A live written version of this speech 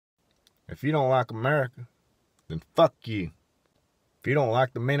If you don't like America, then fuck you. If you don't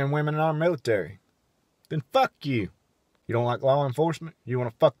like the men and women in our military, then fuck you. You don't like law enforcement? You want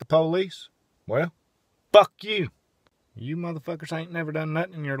to fuck the police? Well, fuck you. You motherfuckers ain't never done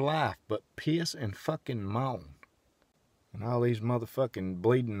nothing in your life but piss and fucking moan. And all these motherfucking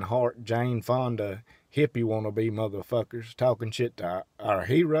bleeding heart Jane Fonda hippie wannabe motherfuckers talking shit to our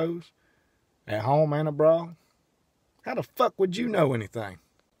heroes at home and abroad. How the fuck would you know anything?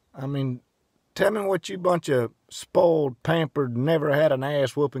 I mean, tell me what you bunch of spoiled, pampered, never had an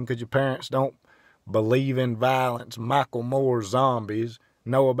ass whooping because your parents don't believe in violence, Michael Moore zombies,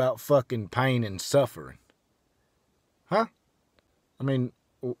 know about fucking pain and suffering. Huh? I mean,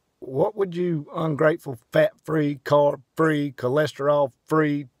 what would you ungrateful, fat-free, carb-free,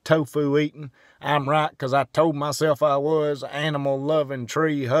 cholesterol-free, tofu-eating, I'm right because I told myself I was, animal-loving,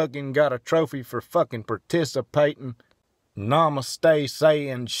 tree-hugging, got a trophy for fucking participating, namaste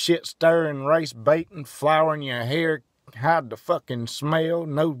saying, shit-stirring, race-baiting, flowering your hair, hide the fucking smell,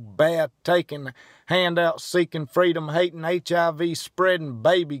 no bath taking, handout seeking, freedom hating, HIV spreading,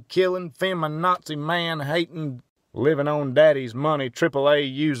 baby killing, feminazi man hating, living on daddy's money,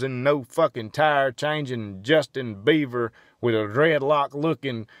 AAA using, no fucking tire changing, Justin Bieber with a dreadlock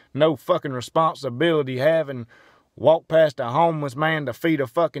looking, no fucking responsibility having, walk past a homeless man to feed a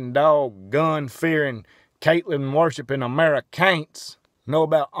fucking dog, gun fearing, Caitlyn worshiping Americans, know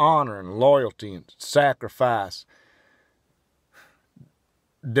about honor and loyalty and sacrifice,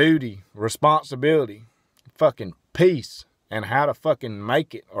 duty, responsibility, fucking peace, and how to fucking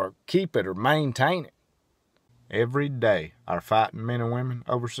make it or keep it or maintain it. Every day, our fighting men and women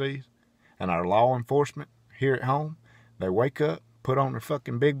overseas and our law enforcement here at home, they wake up, put on their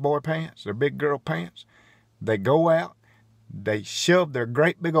fucking big boy pants, their big girl pants. They go out, they shove their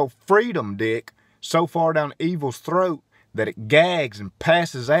great big old freedom dick so far down evil's throat that it gags and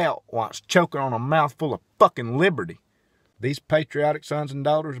passes out while it's choking on a mouthful of fucking liberty. These patriotic sons and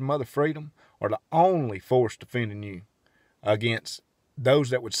daughters of Mother Freedom are the only force defending you against those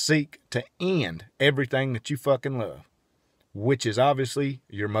that would seek to end everything that you fucking love, which is obviously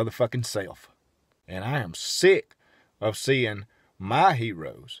your motherfucking self. And I am sick of seeing my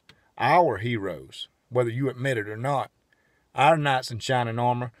heroes, our heroes, whether you admit it or not, our knights in shining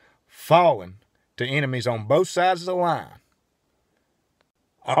armor, falling to enemies on both sides of the line,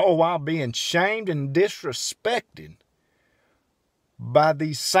 all while being shamed and disrespected by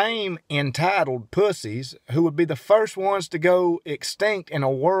these same entitled pussies who would be the first ones to go extinct in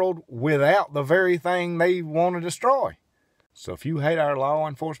a world without the very thing they want to destroy. So if you hate our law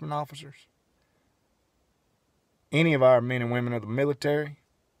enforcement officers, any of our men and women of the military,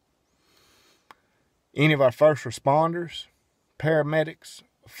 any of our first responders, paramedics,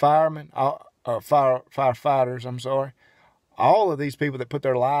 firemen, firefighters, all of these people that put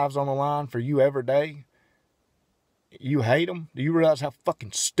their lives on the line for you every day, you hate them? Do you realize how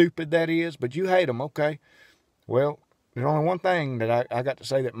fucking stupid that is? But you hate them, okay. Well, there's only one thing that I got to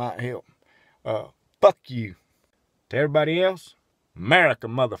say that might help. Fuck you. To everybody else, America,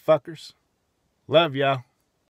 motherfuckers. Love y'all.